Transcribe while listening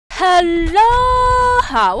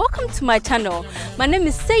Hello, welcome to my channel. My name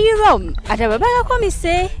is Seyirom.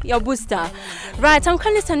 Say your booster. Right, I'm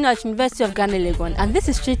currently studying at University of Ghana, Legon, and this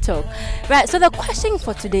is Street Talk. Right, so the question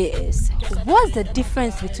for today is, what's the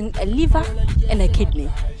difference between a liver and a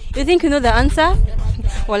kidney? You think you know the answer?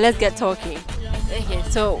 Well, let's get talking. Okay,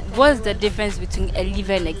 so what's the difference between a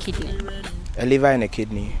liver and a kidney? A liver and a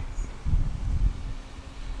kidney.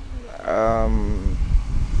 I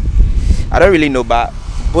don't really know, but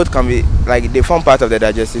both can be, like, they form part of the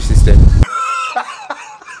digestive system.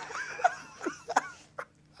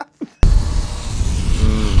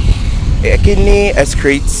 A kidney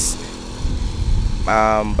excretes,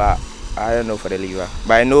 but I don't know for the liver.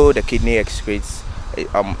 But I know the kidney excretes,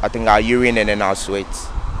 I think our urine and then our sweat.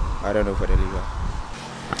 I don't know for the liver.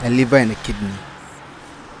 A liver and a kidney.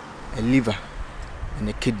 A liver and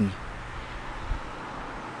a kidney.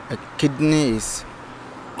 A kidney is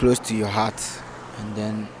close to your heart, and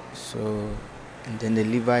then the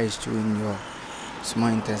liver is through your small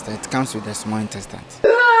intestine. It comes with the small intestine.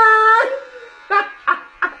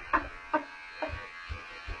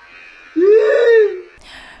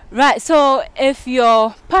 Right, so if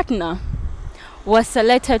your partner was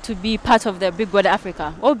selected to be part of the Big Brother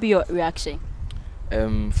Africa, what would be your reaction?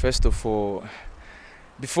 First of all,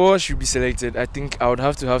 before she be selected, I think I would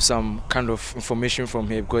have to have some kind of information from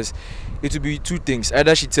her, because it would be two things.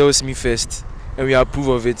 Either she tells me first and we approve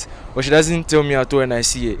of it, or she doesn't tell me at all and I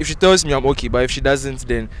see it. If she tells me, I'm okay, but if she doesn't,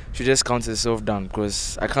 then she just counts herself down,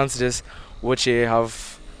 because I can't just watch her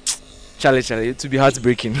have Charlie. It would be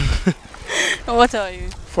heartbreaking. What are you?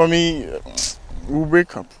 For me, we'll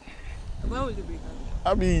break up. Where will you break up?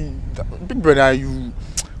 I mean, Big Brother,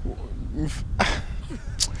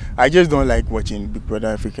 I just don't like watching Big Brother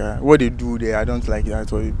Africa. What they do there, I don't like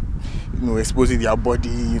that. Or, exposing their body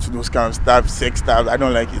into those kind of stuff, sex stuff. I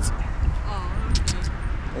don't like it.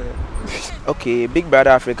 Okay, Big Brother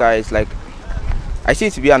Africa is like, I see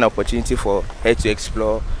it to be an opportunity for her to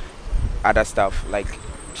explore other stuff, like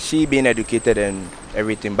she being educated and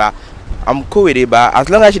everything. But I'm cool with it. But as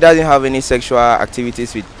long as she doesn't have any sexual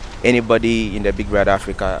activities with anybody in the Big Brother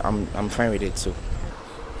Africa, I'm fine with it. So.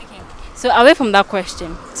 So away from that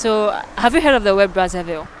question, so have you heard of the word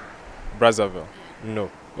Brazzaville? Brazzaville? No.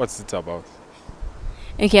 What's it about?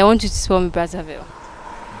 Okay, I want you to spell me Brazzaville.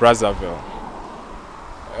 Brazzaville.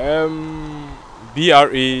 Brazzavelle.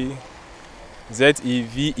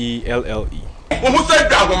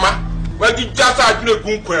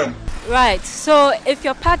 Right, so if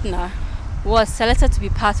your partner was selected to be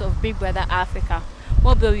part of Big Brother Africa,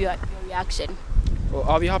 what will be your reaction? Well,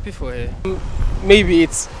 I'll be happy for her. Maybe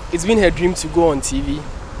it's been her dream to go on TV,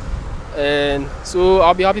 and so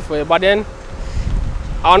I'll be happy for her. But then,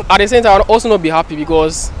 at the same time, I'll also not be happy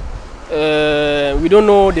because we don't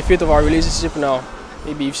know the fate of our relationship now.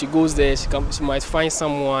 Maybe if she goes there, she might find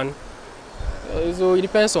someone. So it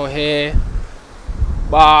depends on her.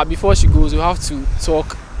 But before she goes, we'll have to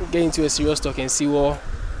talk, get into a serious talk, and see what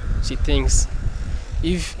she thinks.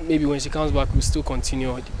 If maybe when she comes back, we'll still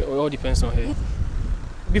continue. It all depends on her.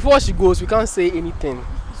 Before she goes, we can't say anything,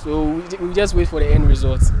 so we just wait for the end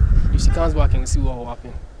result. If she comes back, and we see what will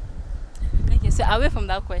happen. Okay, so away from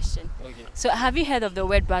that question, okay. So have you heard of the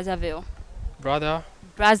word Brazzaville? Brother?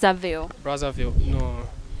 Brazzaville. Brazzaville, no.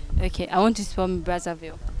 Okay, I want you to spell me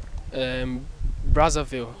Brazzaville.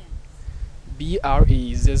 Brazzaville. Brazzavere.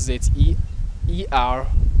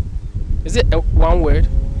 Is it one word?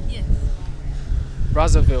 Yes.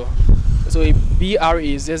 Brazzaville. So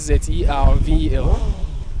Brazzervel.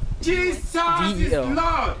 Jesus is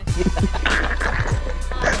Lord.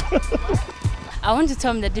 I want to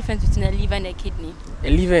tell me the difference between a liver and a kidney.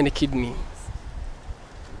 A liver and a kidney.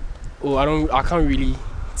 Oh, I can't really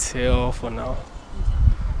tell for now.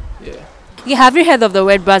 Yeah. Okay, have you heard of the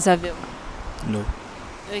word Brazzaville? No.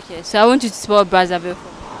 Okay, so I want you to spell Brazzaville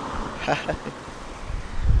for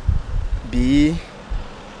B-R-E-Z-E.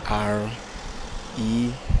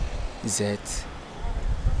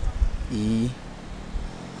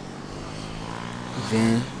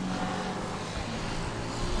 Then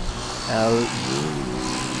L.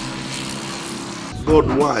 God,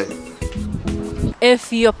 why?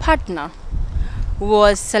 If your partner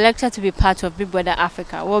was selected to be part of Big Brother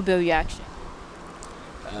Africa, what would be your reaction?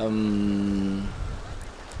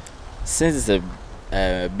 Since it's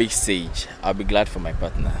a big stage, I'll be glad for my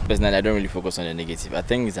partner. Personally, I don't really focus on the negative. I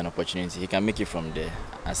think it's an opportunity. He can make it from there.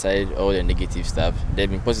 Aside all the negative stuff, there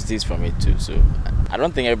have been positives from it too. So I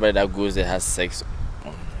don't think everybody that goes there has sex.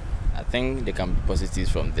 I think there can be positives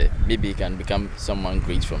from there. Maybe he can become someone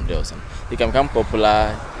great from there or something. He can become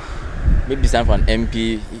popular. Maybe stand for an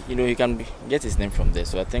MP. You know, he can get his name from there.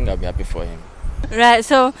 So I think I'll be happy for him. Right,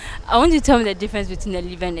 so I want you to tell me the difference between the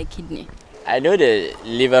liver and the kidney. I know the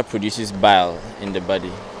liver produces bile in the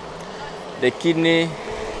body. The kidney,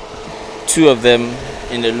 two of them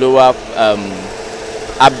in the lower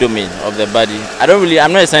abdomen of the body.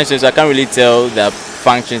 I'm not a scientist, so I can't really tell the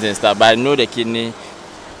functions and stuff, but I know the kidney,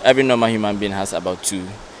 every normal human being has about two.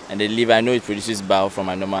 And the liver, I know it produces bile from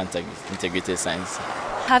a normal integrated science.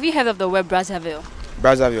 Have you heard of the word Brazzaville?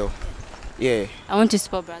 Brazzaville. Yeah. I want to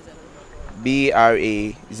spell Brazzaville.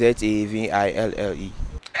 Brazzaville.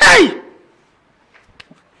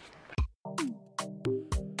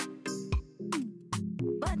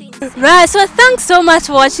 Right, so thanks so much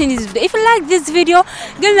for watching this video. If you like this video,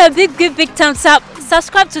 give me a big thumbs up.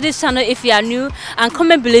 Subscribe to this channel if you are new, and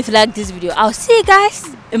comment below if you like this video. I'll see you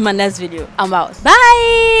guys in my next video. I'm out.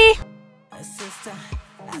 Bye.